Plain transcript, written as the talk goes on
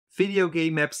video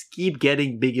game maps keep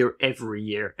getting bigger every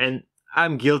year, and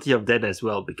I'm guilty of that as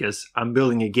well, because I'm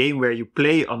building a game where you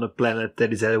play on a planet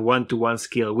that is at a 1-to-1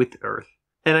 scale with Earth.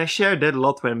 And I share that a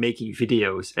lot when making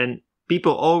videos, and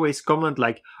people always comment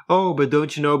like, oh, but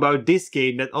don't you know about this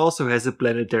game that also has a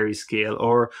planetary scale,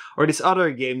 or this other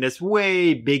game that's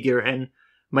way bigger, and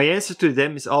my answer to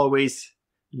them is always,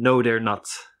 no they're not.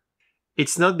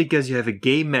 It's not because you have a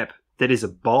game map that is a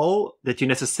ball that you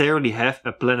necessarily have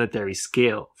a planetary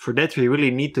scale. For that we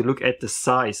really need to look at the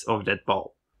size of that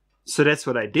ball. So that's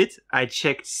what I did. I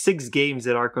checked 6 games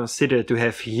that are considered to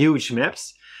have huge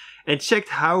maps and checked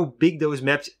how big those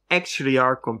maps actually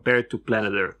are compared to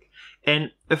planet Earth.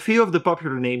 And a few of the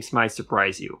popular names might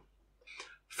surprise you.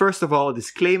 First of all, a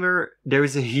disclaimer, there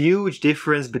is a huge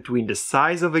difference between the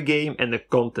size of a game and the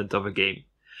content of a game.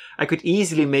 I could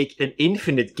easily make an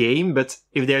infinite game, but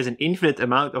if there's an infinite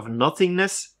amount of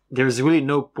nothingness, there's really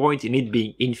no point in it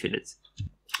being infinite.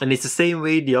 And it's the same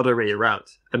way the other way around.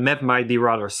 A map might be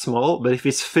rather small, but if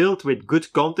it's filled with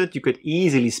good content, you could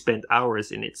easily spend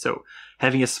hours in it. So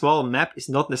having a small map is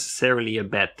not necessarily a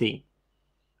bad thing.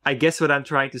 I guess what I'm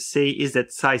trying to say is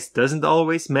that size doesn't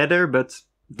always matter, but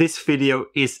this video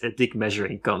is a dick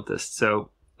measuring contest,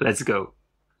 so let's go.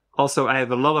 Also, I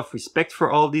have a lot of respect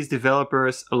for all these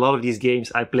developers. A lot of these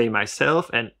games I play myself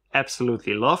and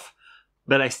absolutely love,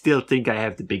 but I still think I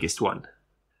have the biggest one.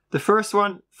 The first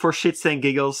one, for shits and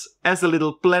giggles, as a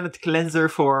little planet cleanser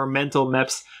for our mental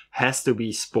maps, has to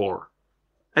be Spore.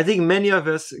 I think many of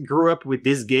us grew up with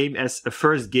this game as a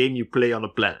first game you play on a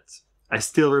planet. I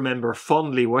still remember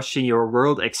fondly watching your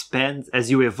world expand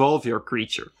as you evolve your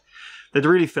creature. That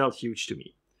really felt huge to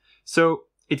me. So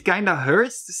it kinda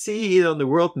hurts to see it on the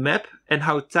world map and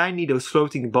how tiny those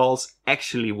floating balls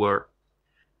actually were.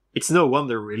 It's no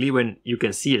wonder really when you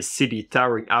can see a city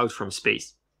towering out from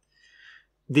space.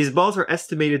 These balls are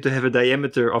estimated to have a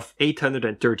diameter of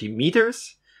 830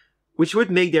 meters, which would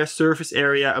make their surface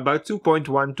area about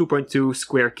 2.1-2.2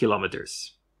 square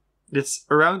kilometers. That's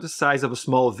around the size of a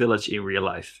small village in real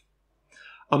life.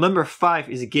 On number 5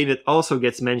 is a game that also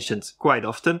gets mentioned quite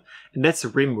often, and that's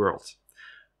RimWorld.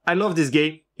 I love this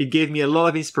game, it gave me a lot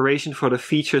of inspiration for the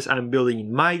features I'm building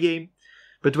in my game,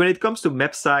 but when it comes to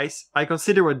map size, I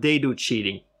consider what they do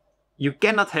cheating. You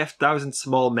cannot have 1,000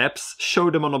 small maps,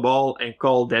 show them on a ball and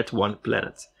call that one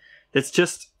planet. That's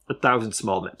just 1,000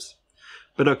 small maps.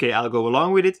 But okay, I'll go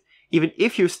along with it. Even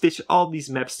if you stitch all these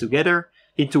maps together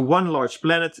into one large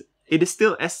planet, it is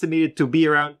still estimated to be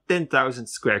around 10,000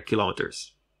 square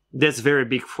kilometers. That's very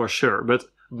big for sure, but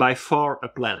by far a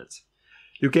planet.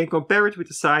 You can compare it with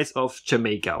the size of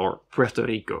Jamaica or Puerto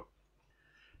Rico.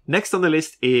 Next on the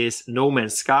list is No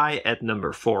Man's Sky at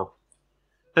number 4.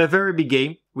 A very big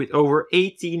game with over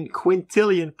 18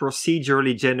 quintillion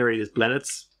procedurally generated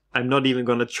planets. I'm not even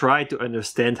gonna try to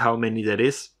understand how many that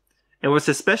is. And what's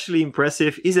especially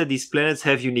impressive is that these planets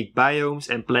have unique biomes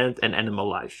and plant and animal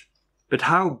life. But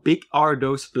how big are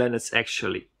those planets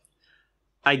actually?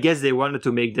 I guess they wanted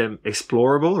to make them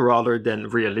explorable rather than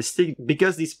realistic,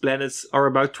 because these planets are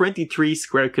about 23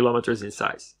 square kilometers in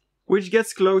size, which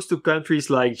gets close to countries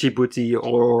like Djibouti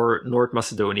or North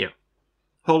Macedonia.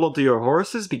 Hold on to your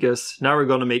horses, because now we're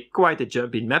gonna make quite a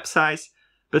jump in map size,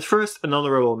 but first an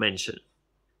honorable mention.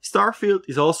 Starfield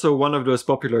is also one of those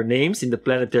popular names in the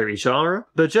planetary genre,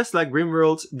 but just like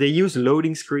RimWorld, they use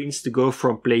loading screens to go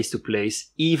from place to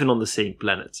place, even on the same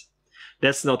planet.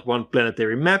 That's not one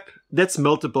planetary map, that's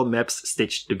multiple maps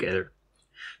stitched together.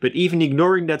 But even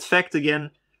ignoring that fact again,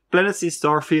 planets in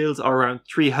Starfield are around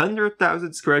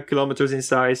 300,000 square kilometers in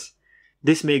size.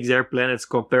 This makes their planets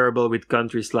comparable with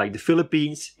countries like the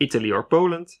Philippines, Italy or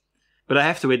Poland. But I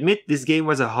have to admit, this game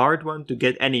was a hard one to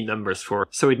get any numbers for,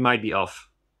 so it might be off.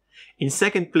 In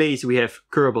second place we have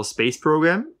Kerbal Space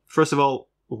Program. First of all,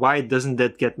 why doesn't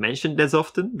that get mentioned as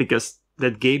often? Because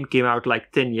that game came out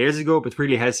like 10 years ago, but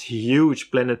really has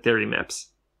huge planetary maps.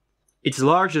 Its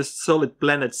largest solid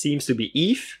planet seems to be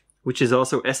Eve, which is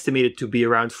also estimated to be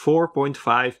around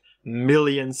 4.5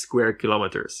 million square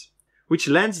kilometers, which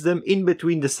lands them in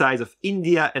between the size of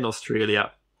India and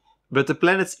Australia. But the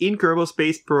planets in Kerbal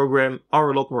Space Program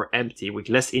are a lot more empty, with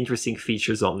less interesting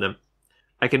features on them.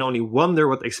 I can only wonder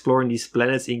what exploring these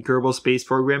planets in Kerbal Space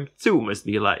Program 2 must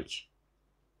be like.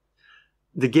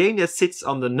 The game that sits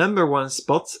on the number 1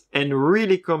 spot and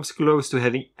really comes close to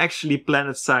having actually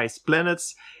planet-sized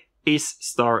planets is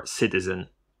Star Citizen.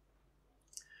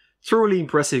 Truly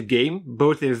impressive game,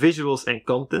 both in visuals and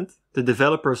content. The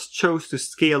developers chose to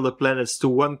scale the planets to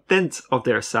 1/10 of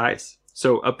their size.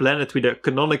 So a planet with a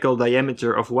canonical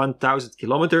diameter of 1000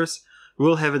 kilometers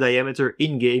will have a diameter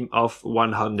in-game of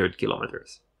 100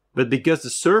 kilometers. But because the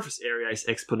surface area is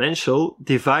exponential,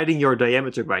 dividing your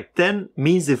diameter by 10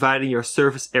 means dividing your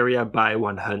surface area by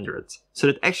 100. So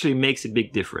that actually makes a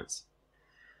big difference.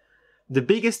 The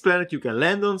biggest planet you can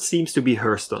land on seems to be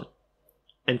Hurston.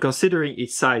 And considering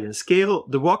its size and scale,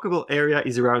 the walkable area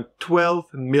is around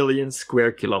 12 million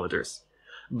square kilometers.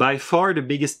 By far the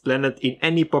biggest planet in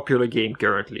any popular game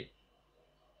currently.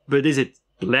 But is it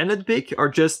planet big or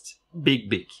just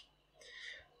big?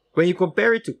 When you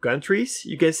compare it to countries,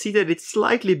 you can see that it's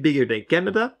slightly bigger than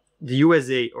Canada, the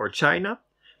USA or China,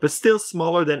 but still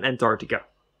smaller than Antarctica.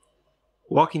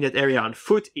 Walking that area on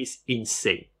foot is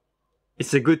insane.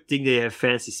 It's a good thing they have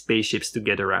fancy spaceships to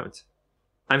get around.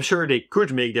 I'm sure they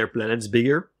could make their planets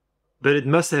bigger, but it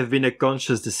must have been a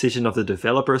conscious decision of the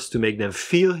developers to make them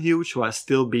feel huge while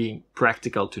still being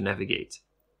practical to navigate.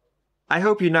 I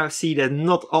hope you now see that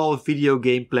not all video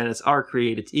game planets are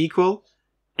created equal,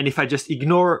 and if I just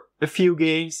ignore a few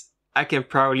games, I can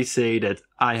proudly say that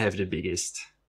I have the biggest.